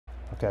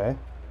Okay.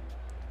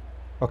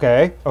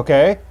 Okay.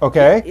 Okay.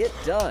 Okay. Get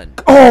it done.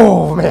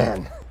 Oh,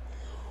 man.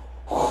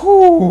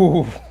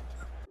 Whew.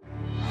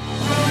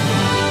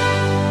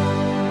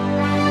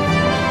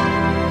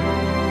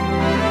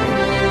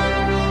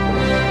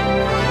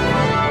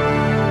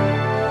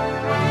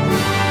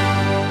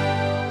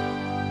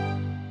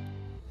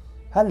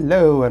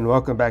 Hello and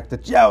welcome back to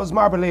Jelle'S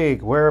Marble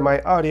League, where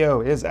my audio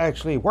is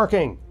actually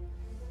working.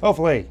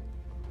 Hopefully.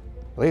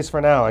 At least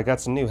for now. I got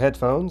some new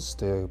headphones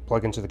to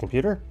plug into the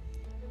computer.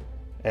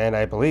 And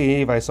I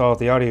believe I solved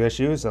the audio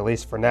issues, at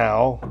least for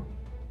now.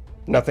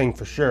 Nothing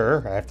for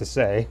sure, I have to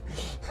say.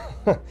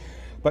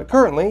 But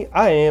currently,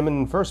 I am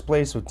in first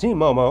place with Team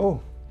Momo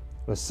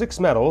with 6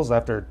 medals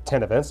after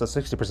 10 events, so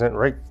 60%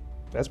 rate.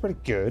 That's pretty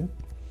good.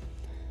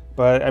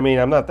 But, I mean,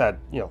 I'm not that,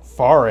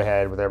 far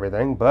ahead with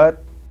everything,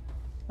 but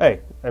hey,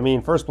 I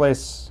mean, first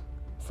place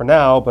for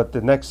now, but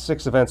the next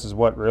 6 events is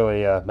what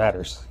really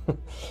matters.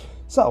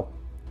 So,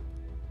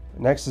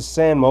 next is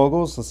Sand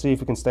Moguls. Let's see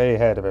if we can stay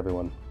ahead of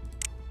everyone.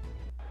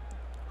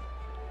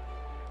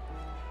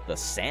 The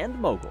Sand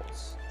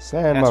Moguls.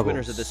 Sand Past Moguls.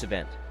 winners of this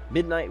event: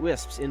 Midnight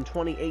Wisps in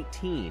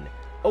 2018,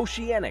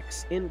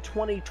 Oceanics in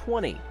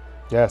 2020.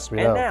 Yes, we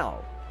know. And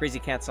now, Crazy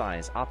Cat's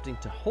Eyes opting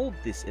to hold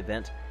this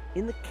event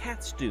in the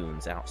Cat's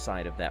Dunes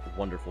outside of that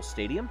wonderful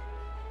stadium.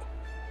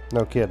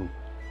 No kidding.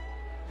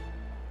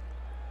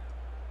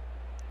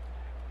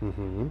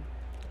 Mm-hmm.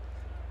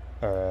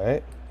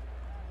 Alright.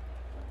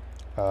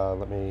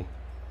 Let me...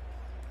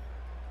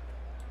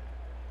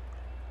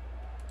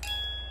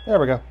 There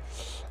we go.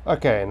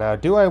 Okay, now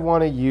do I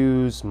want to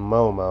use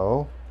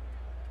Momo?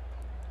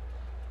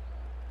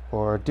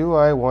 Or do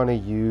I want to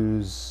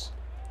use...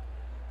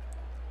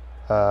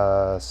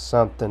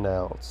 something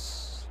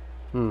else?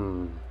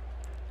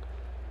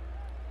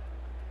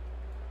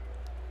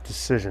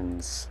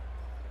 Decisions.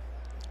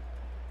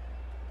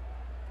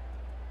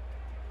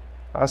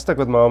 I'll stick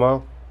with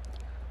Momo.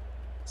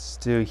 Let's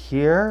do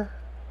here,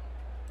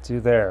 do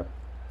there.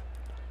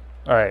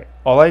 Alright,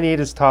 all I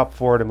need is top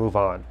 4 to move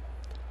on.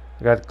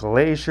 I got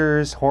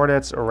Glaciers,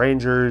 Hornets,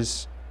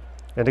 Rangers,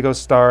 Indigo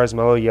Stars,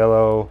 Mellow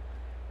Yellow,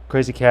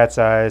 Crazy Cat's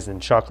Eyes, and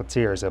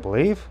Chocolatiers, I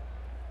believe.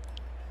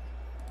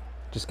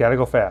 Just gotta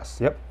go fast.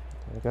 Yep,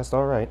 I guess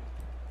alright.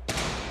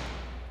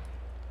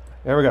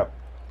 There we go.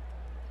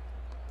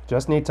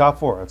 Just need top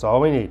 4, that's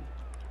all we need.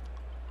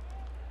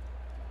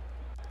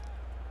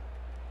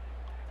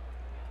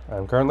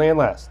 I'm currently in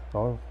last.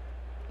 Oh,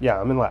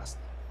 yeah, I'm in last.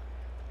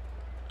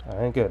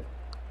 I ain't good.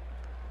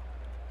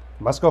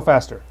 Must go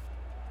faster.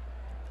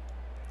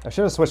 I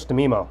should have switched to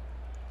Mimo.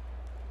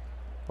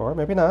 Or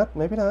maybe not,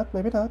 maybe not,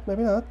 maybe not,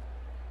 maybe not.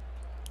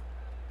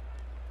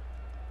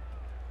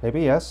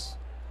 Maybe yes.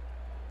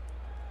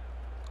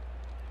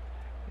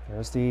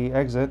 There's the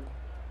exit.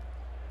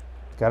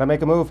 Gotta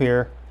make a move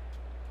here.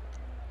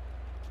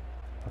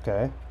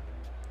 Okay.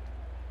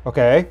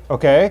 Okay,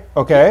 okay,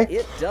 okay. Get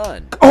it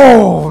done.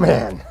 Oh,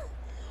 man.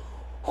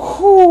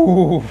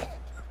 Whew.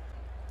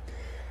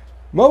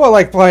 Momo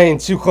like playing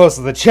too close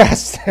to the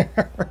chest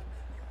there.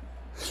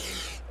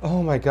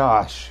 Oh my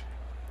gosh.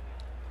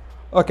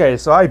 Okay,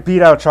 so I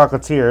beat out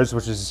Chocolatiers,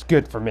 which is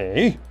good for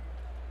me.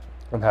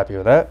 I'm happy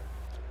with that.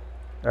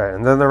 Alright,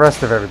 and then the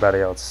rest of everybody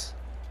else.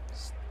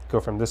 Let's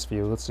go from this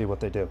view. Let's see what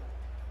they do.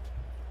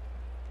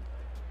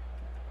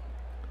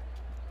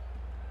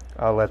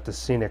 I'll let the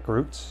scenic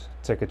route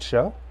take its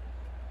show.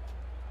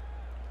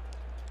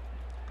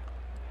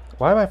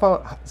 Why am I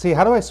following? See,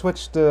 how do I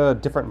switch to a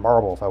different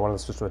marble if I wanted to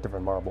switch to a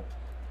different marble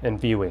in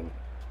viewing?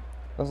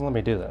 Doesn't let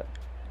me do that.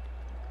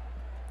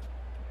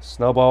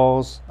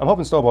 Snowballs. I'm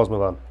hoping snowballs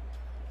move on.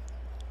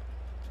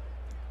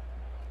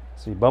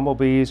 See,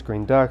 bumblebees,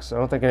 green ducks. I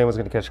don't think anyone's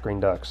going to catch green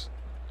ducks.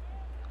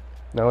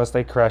 Not unless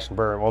they crash and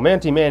burn. Well,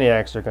 Manty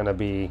Maniacs are going to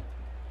be...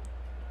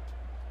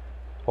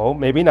 Well,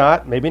 maybe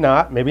not, maybe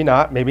not, maybe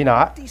not, maybe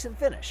not. Decent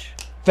finish.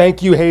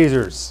 Thank you,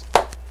 Hazers.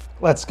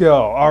 Let's go.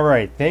 All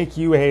right, thank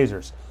you,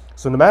 Hazers.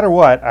 So no matter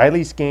what, I at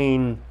least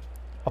gain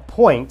a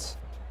point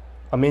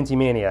on Minty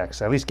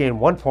Maniacs. I at least gain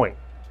 1 point,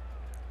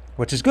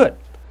 which is good.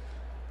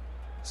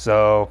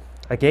 So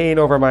I gain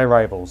over my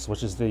rivals,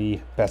 which is the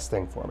best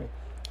thing for me.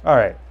 All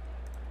right,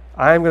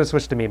 I'm going to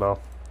switch to Mimo.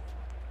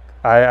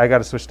 I got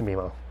to switch to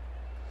Mimo.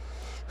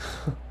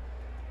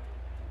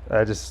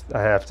 I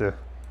have to.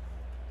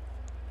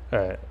 All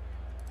right,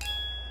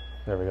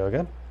 there we go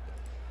again.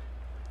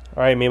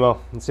 All right, Mimo,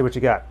 let's see what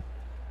you got.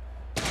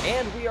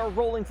 And we are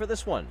rolling for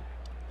this one.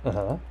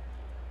 Uh-huh.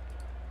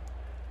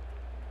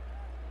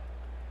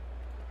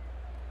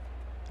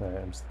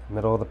 Alright, I'm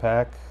middle of the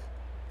pack.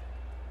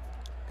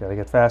 Gotta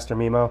get faster,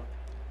 Mimo.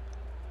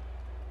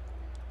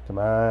 Come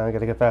on,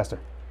 gotta get faster.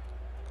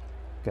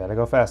 Gotta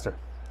go faster.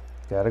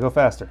 Gotta go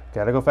faster.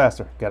 Gotta go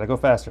faster. Gotta go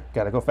faster.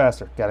 Gotta go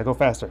faster. Gotta go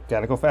faster.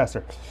 Gotta go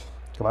faster.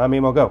 Come on,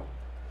 Mimo, go.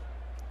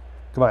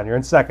 Come on, you're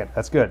in second.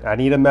 That's good. I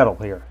need a medal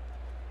here.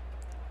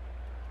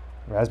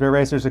 Raspberry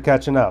Racers are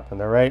catching up,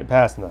 and they're right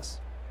passing us.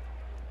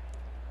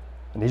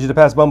 I need you to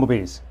pass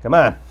bumblebees. Come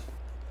on.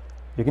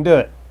 You can do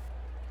it.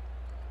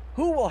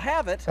 Who will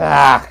have it?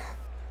 Ah!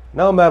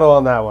 No medal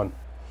on that one.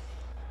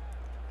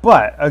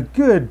 But a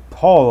good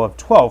haul of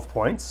 12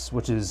 points,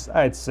 which is,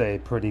 I'd say,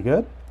 pretty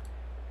good.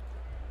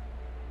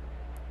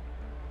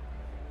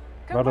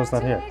 Moto's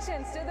not here.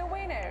 Congratulations to the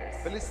winners.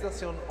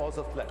 Félicitations aux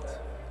athlètes.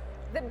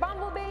 The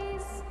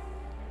Bumblebees,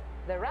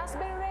 the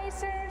Raspberry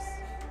Racers,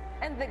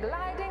 and the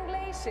Gliding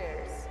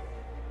Glaciers.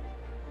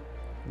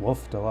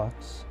 Wolf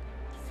Deluxe,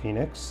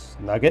 Phoenix,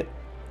 Nugget.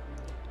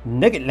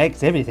 Nugget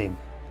likes everything.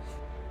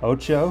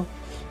 Ocho,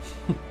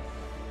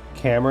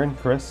 Cameron,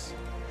 Chris.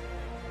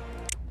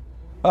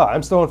 Oh,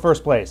 I'm still in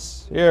first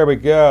place. Here we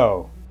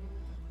go.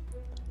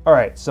 All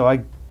right, so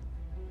I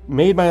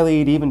made my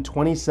lead even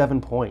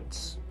 27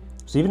 points.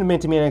 So even if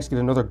Minty Maniacs get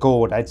another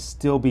gold, I'd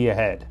still be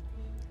ahead,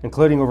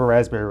 including over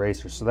Raspberry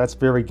Racers. So that's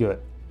very good.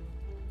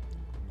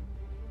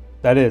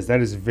 That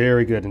is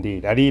very good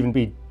indeed. I'd even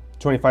be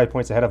 25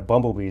 points ahead of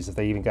Bumblebees if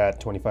they even got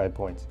 25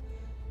 points.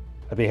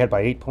 I'd be ahead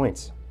by 8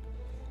 points.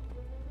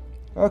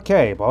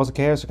 Okay, Balls of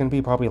Chaos are going to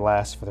be probably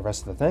last for the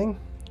rest of the thing,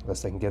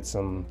 unless they can get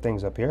some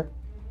things up here.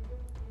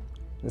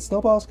 Did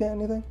Snowballs get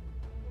anything?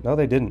 No,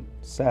 they didn't.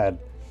 Sad.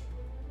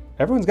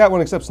 Everyone's got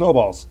one except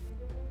Snowballs.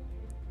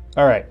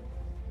 All right.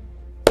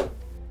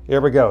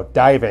 Here we go.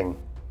 Diving.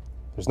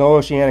 There's no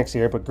Oceanics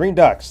here, but Green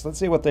Ducks. Let's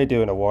see what they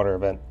do in a water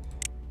event.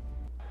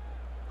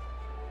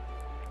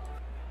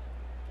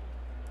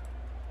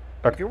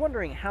 If you're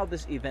wondering how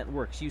this event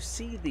works, you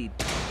see the...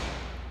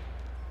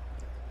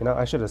 You know,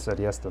 I should have said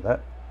yes to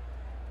that.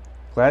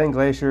 Gliding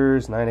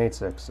Glaciers,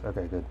 986.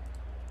 Okay, good.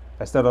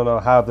 I still don't know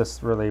how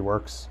this really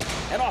works.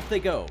 And off they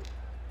go.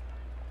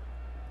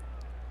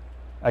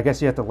 I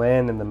guess you have to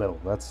land in the middle.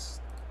 That's...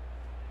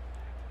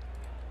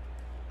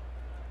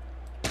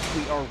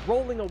 We are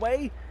rolling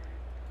away.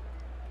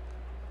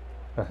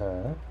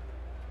 Uh-huh.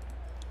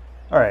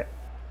 Alright.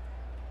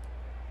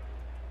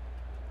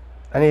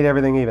 I need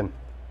everything even.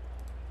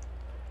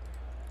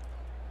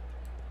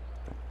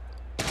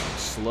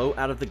 Slow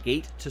out of the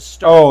gate to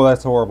start. Oh,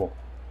 that's horrible.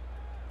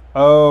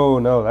 Oh,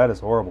 no, that is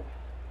horrible.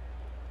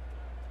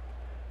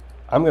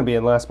 I'm going to be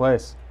in last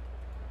place.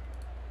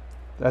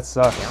 That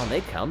sucks. Down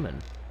they coming.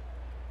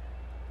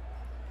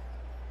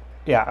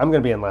 Yeah, I'm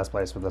going to be in last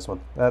place with this one.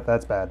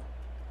 That's bad.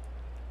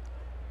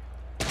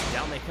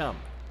 Down they come.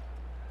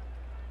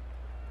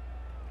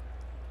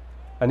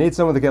 I need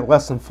someone to get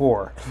less than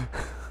 4.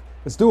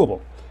 It's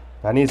doable.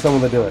 I need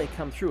someone to do Down it. they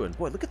come through, and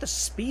boy, look at the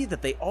speed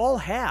that they all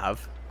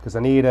have. Because I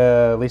need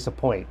at least a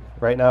point.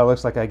 Right now it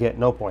looks like I get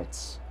no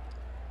points.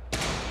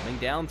 Coming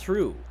down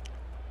through.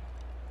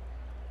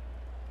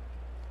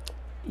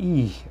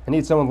 I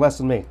need someone less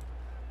than me.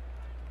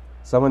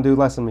 Someone do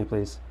less than me,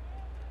 please.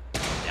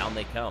 Down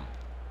they come.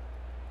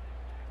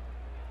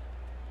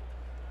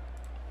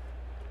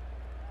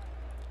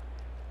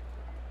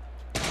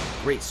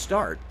 Great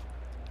start.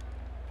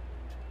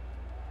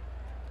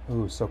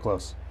 Ooh, so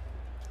close.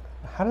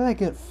 How did I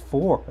get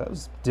 4? That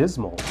was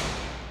dismal.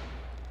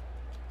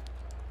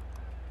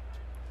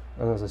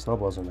 Oh, those are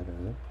snowballs are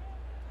making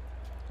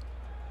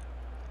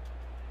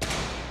it.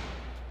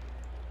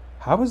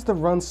 How was the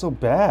run so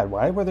bad?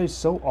 Why were they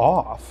so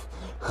off?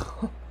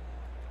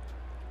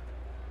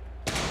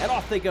 And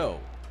off they go.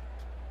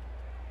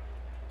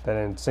 They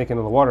didn't sink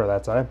into the water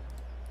that time.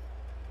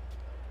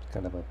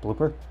 Kind of a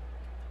blooper.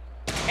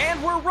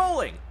 And we're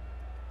rolling.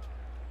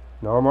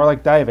 No, more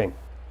like diving.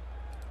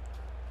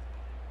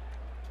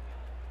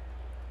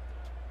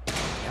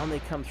 Down they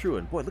come through,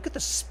 and boy, look at the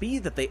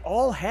speed that they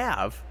all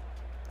have.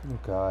 Oh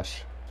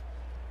gosh.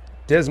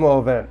 Dismal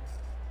event.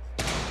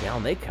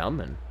 Down they come,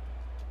 and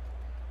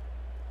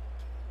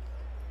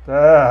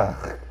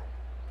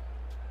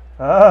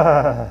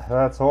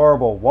That's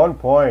horrible. 1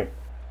 point.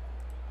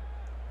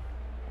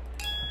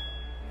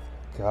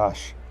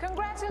 Gosh.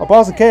 Congratulations. Oh,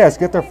 Balls of Chaos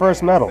get their to the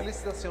first winners. medal.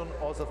 Félicitations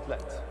aux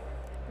athlètes.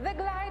 The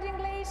Gliding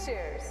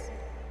Glaciers,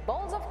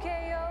 Balls of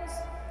Chaos,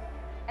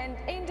 and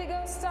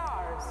Indigo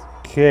Stars.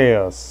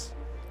 Chaos.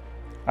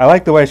 I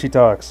like the way she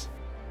talks.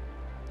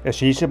 Is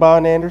she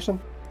Siobhan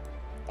Anderson?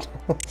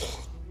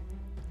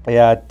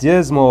 Yeah,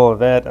 dismal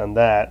event on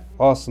that.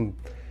 Awesome.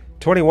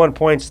 21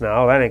 points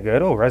now. That ain't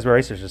good. Oh, Raspberry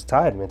Racers just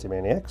tied Minty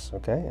Maniacs.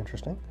 Okay,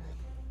 interesting.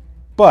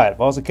 But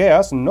Balls of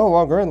Chaos no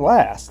longer in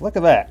last. Look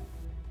at that.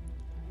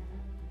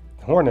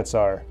 Hornets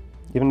are,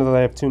 even though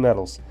they have 2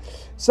 medals.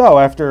 So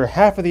after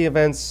half of the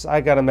events,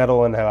 I got a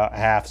medal and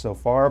half so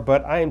far,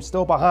 but I am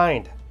still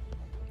behind,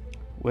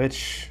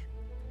 which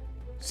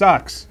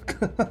sucks.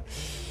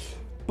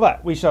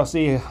 But we shall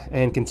see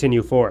and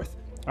continue forth.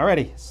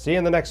 Alrighty, see you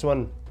in the next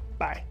one.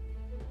 Bye.